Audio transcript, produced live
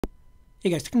Hey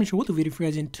guys, coming with a video for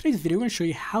you guys. In today's video, we're going to show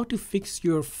you how to fix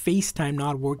your FaceTime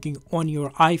not working on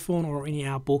your iPhone or any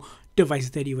Apple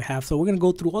device that you have. So we're going to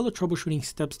go through all the troubleshooting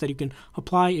steps that you can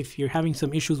apply if you're having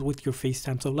some issues with your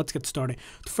FaceTime. So let's get started.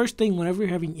 The first thing, whenever you're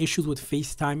having issues with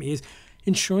FaceTime, is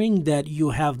ensuring that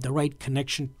you have the right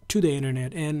connection to the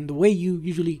internet. And the way you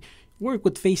usually work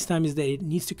with FaceTime is that it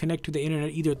needs to connect to the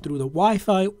internet either through the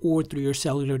Wi-Fi or through your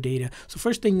cellular data. So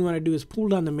first thing you want to do is pull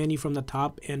down the menu from the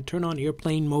top and turn on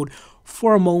airplane mode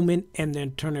for a moment and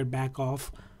then turn it back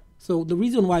off. So the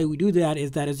reason why we do that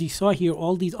is that, as you saw here,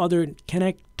 all these other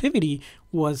connectivity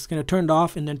was kind of turned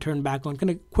off and then turned back on.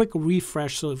 Kind of quick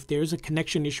refresh, so if there's a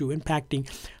connection issue impacting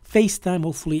FaceTime,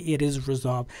 hopefully it is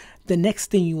resolved. The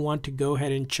next thing you want to go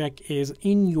ahead and check is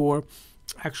in your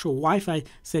actual Wi-Fi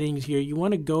settings here. You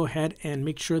want to go ahead and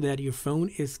make sure that your phone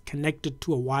is connected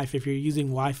to a Wi-Fi if you're using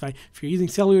Wi-Fi. If you're using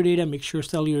cellular data, make sure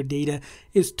cellular data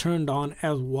is turned on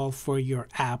as well for your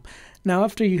app. Now,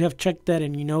 after you have checked that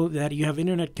and you know that you have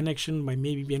internet connection by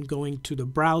maybe being going to the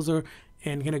browser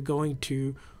and going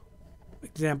to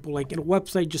example like a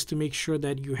website just to make sure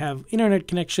that you have internet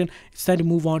connection, it's time to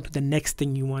move on to the next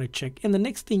thing you want to check. And the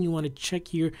next thing you want to check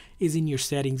here is in your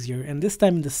settings here. And this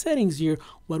time in the settings here,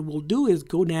 what we'll do is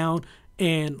go down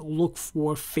and look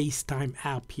for FaceTime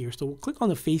app here. So we'll click on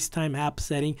the FaceTime app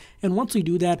setting, and once we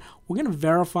do that, we're going to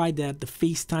verify that the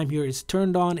FaceTime here is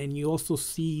turned on, and you also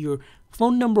see your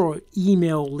phone number or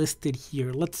email listed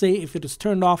here. Let's say if it is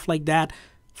turned off like that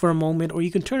for a moment, or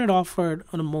you can turn it off for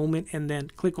a moment and then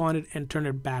click on it and turn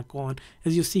it back on.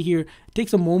 As you see here, it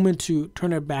takes a moment to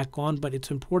turn it back on, but it's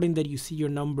important that you see your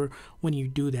number when you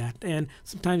do that. And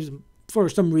sometimes for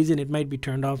some reason it might be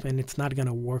turned off and it's not going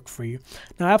to work for you.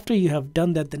 Now, after you have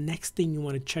done that, the next thing you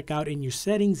want to check out in your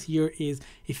settings here is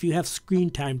if you have screen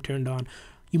time turned on.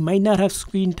 You might not have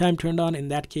screen time turned on. In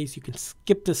that case, you can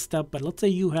skip this step, but let's say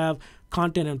you have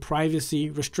content and privacy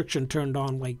restriction turned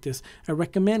on like this. I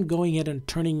recommend going ahead and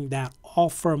turning that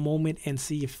off for a moment and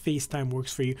see if FaceTime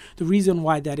works for you. The reason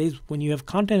why that is, when you have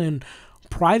content and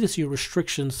privacy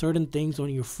restrictions, certain things on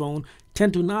your phone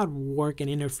tend to not work and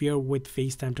interfere with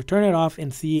FaceTime. To turn it off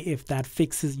and see if that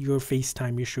fixes your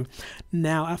FaceTime issue.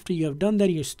 Now, after you have done that,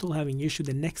 you're still having issue,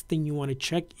 the next thing you want to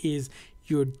check is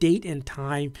your date and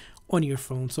time on your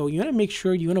phone. So you want to make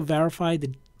sure, you want to verify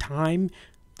the time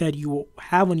that you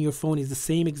have on your phone is the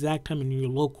same exact time in your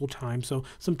local time. So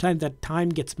sometimes that time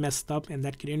gets messed up and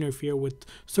that could interfere with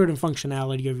certain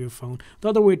functionality of your phone. The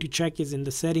other way to check is in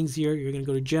the settings here. You're going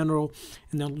to go to general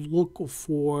and then look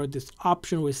for this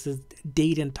option where it says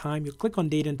date and time. You click on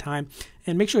date and time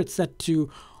and make sure it's set to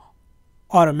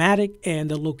automatic and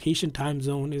the location time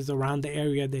zone is around the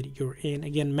area that you're in.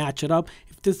 Again, match it up.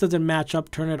 If this doesn't match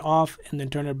up, turn it off and then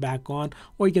turn it back on,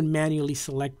 or you can manually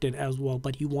select it as well,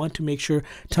 but you want to make sure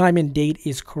time and date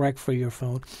is correct for your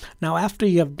phone. Now, after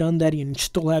you have done that and you're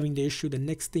still having the issue, the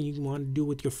next thing you want to do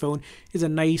with your phone is a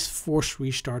nice force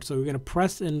restart. So you're going to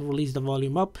press and release the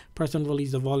volume up, press and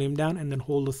release the volume down, and then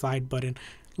hold the side button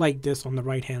like this on the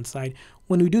right hand side.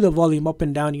 When we do the volume up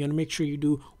and down, you're going to make sure you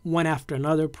do one after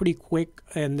another pretty quick,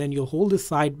 and then you'll hold the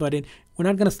side button. We're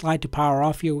not going to slide to power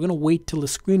off here. We're going to wait till the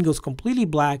screen goes completely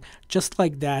black, just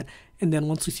like that. And then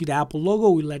once we see the Apple logo,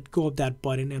 we let go of that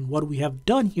button. And what we have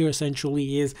done here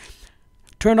essentially is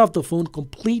turn off the phone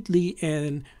completely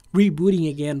and rebooting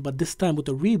again, but this time with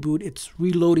the reboot, it's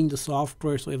reloading the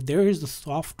software. So if there is a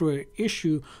software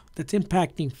issue that's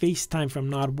impacting FaceTime from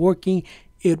not working,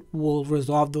 it will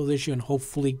resolve those issues and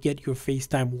hopefully get your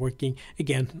FaceTime working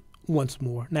again once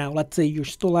more. Now, let's say you're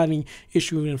still having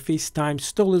issues and FaceTime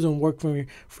still doesn't work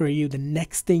for you. The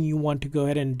next thing you want to go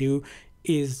ahead and do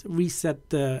is reset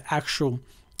the actual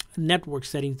network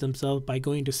settings themselves by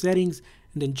going to settings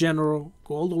and then general,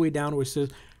 go all the way down where it says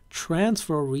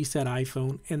transfer reset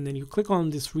iPhone, and then you click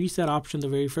on this reset option, the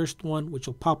very first one, which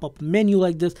will pop up a menu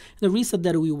like this. The reset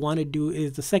that we want to do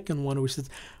is the second one, which is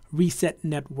reset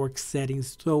network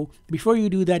settings. So before you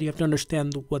do that, you have to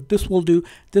understand what this will do.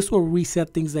 This will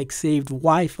reset things like saved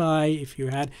Wi-Fi. If you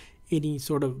had any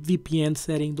sort of VPN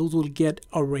setting, those will get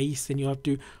erased and you have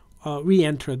to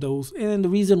re-enter those. And the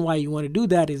reason why you want to do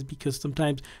that is because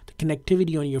sometimes the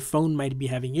connectivity on your phone might be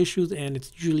having issues, and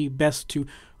it's usually best to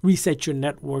reset your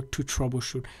network to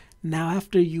troubleshoot. Now,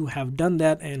 after you have done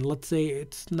that and let's say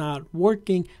it's not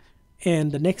working,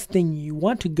 and the next thing you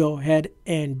want to go ahead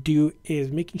and do is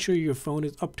making sure your phone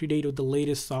is up to date with the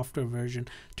latest software version.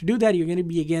 To do that, you're going to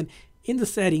be again in the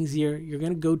settings here, you're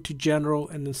going to go to general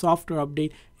and then software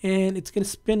update, and it's going to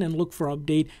spin and look for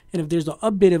update. And if there's an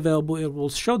update available, it will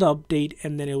show the update,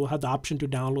 and then it will have the option to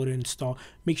download and install.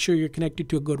 Make sure you're connected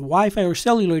to a good Wi-Fi or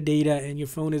cellular data, and your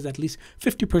phone is at least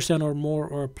 50% or more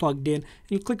or plugged in. And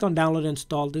you click on download and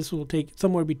install. This will take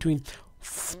somewhere between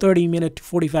 30 minutes to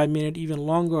 45 minutes, even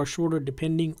longer or shorter,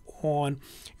 depending on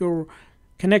your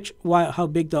connection, how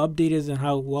big the update is, and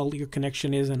how well your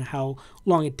connection is, and how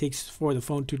long it takes for the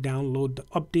phone to download the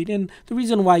update. And the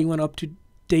reason why you want to up to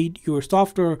date your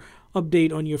software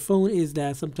update on your phone is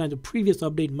that sometimes a previous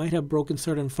update might have broken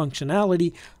certain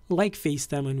functionality like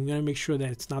FaceTime, and we're going to make sure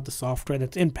that it's not the software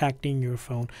that's impacting your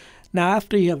phone. Now,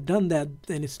 after you have done that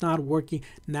and it's not working,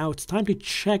 now it's time to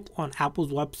check on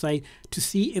Apple's website to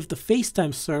see if the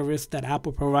FaceTime service that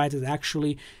Apple provides is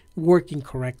actually working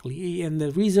correctly. And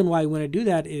the reason why I want to do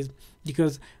that is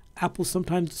because Apple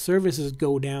sometimes services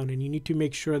go down, and you need to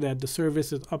make sure that the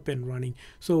service is up and running.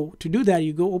 So to do that,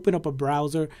 you go open up a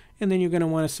browser, and then you're going to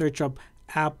want to search up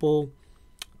Apple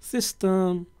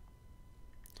System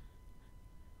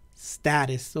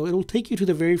Status. So it'll take you to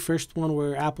the very first one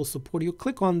where Apple support. You'll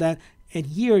click on that, and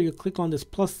here you click on this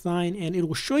plus sign, and it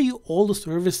will show you all the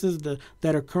services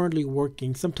that are currently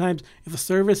working. Sometimes if a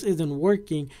service isn't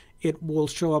working, it will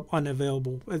show up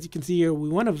unavailable. As you can see here, we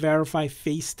want to verify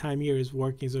FaceTime here is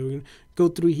working. So we're going to go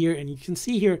through here, and you can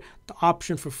see here the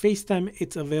option for FaceTime,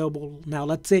 it's available. Now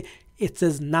let's say it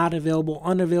says not available,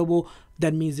 unavailable.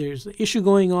 That means there's an issue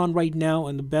going on right now,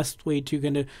 and the best way to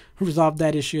kind of resolve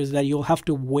that issue is that you'll have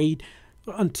to wait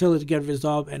until it gets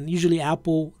resolved. And usually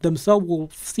Apple themselves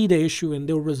will see the issue and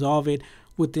they'll resolve it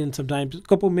within sometimes a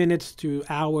couple minutes to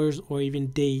hours or even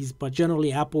days. But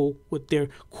generally Apple, with their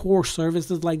core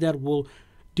services like that, will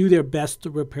do their best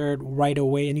to repair it right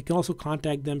away. And you can also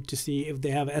contact them to see if they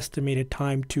have estimated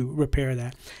time to repair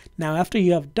that. Now, after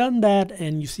you have done that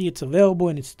and you see it's available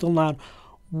and it's still not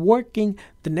working,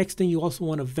 the next thing you also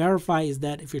want to verify is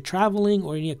that if you're traveling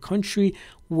or in a country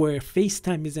where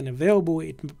FaceTime isn't available,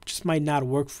 it just might not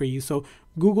work for you. So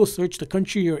Google search the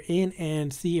country you're in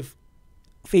and see if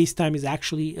FaceTime is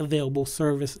actually available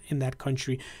service in that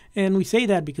country. And we say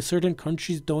that because certain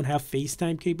countries don't have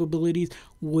FaceTime capabilities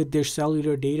with their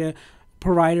cellular data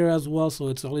provider as well, so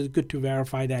it's always good to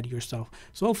verify that yourself.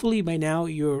 So hopefully by now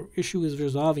your issue is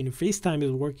resolved and your FaceTime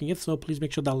is working. If so, please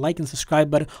make sure that like and subscribe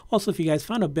button. Also, if you guys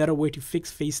found a better way to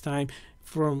fix FaceTime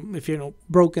from if you're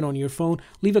broken on your phone,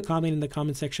 leave a comment in the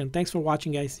comment section. Thanks for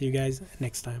watching, guys. See you guys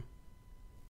next time.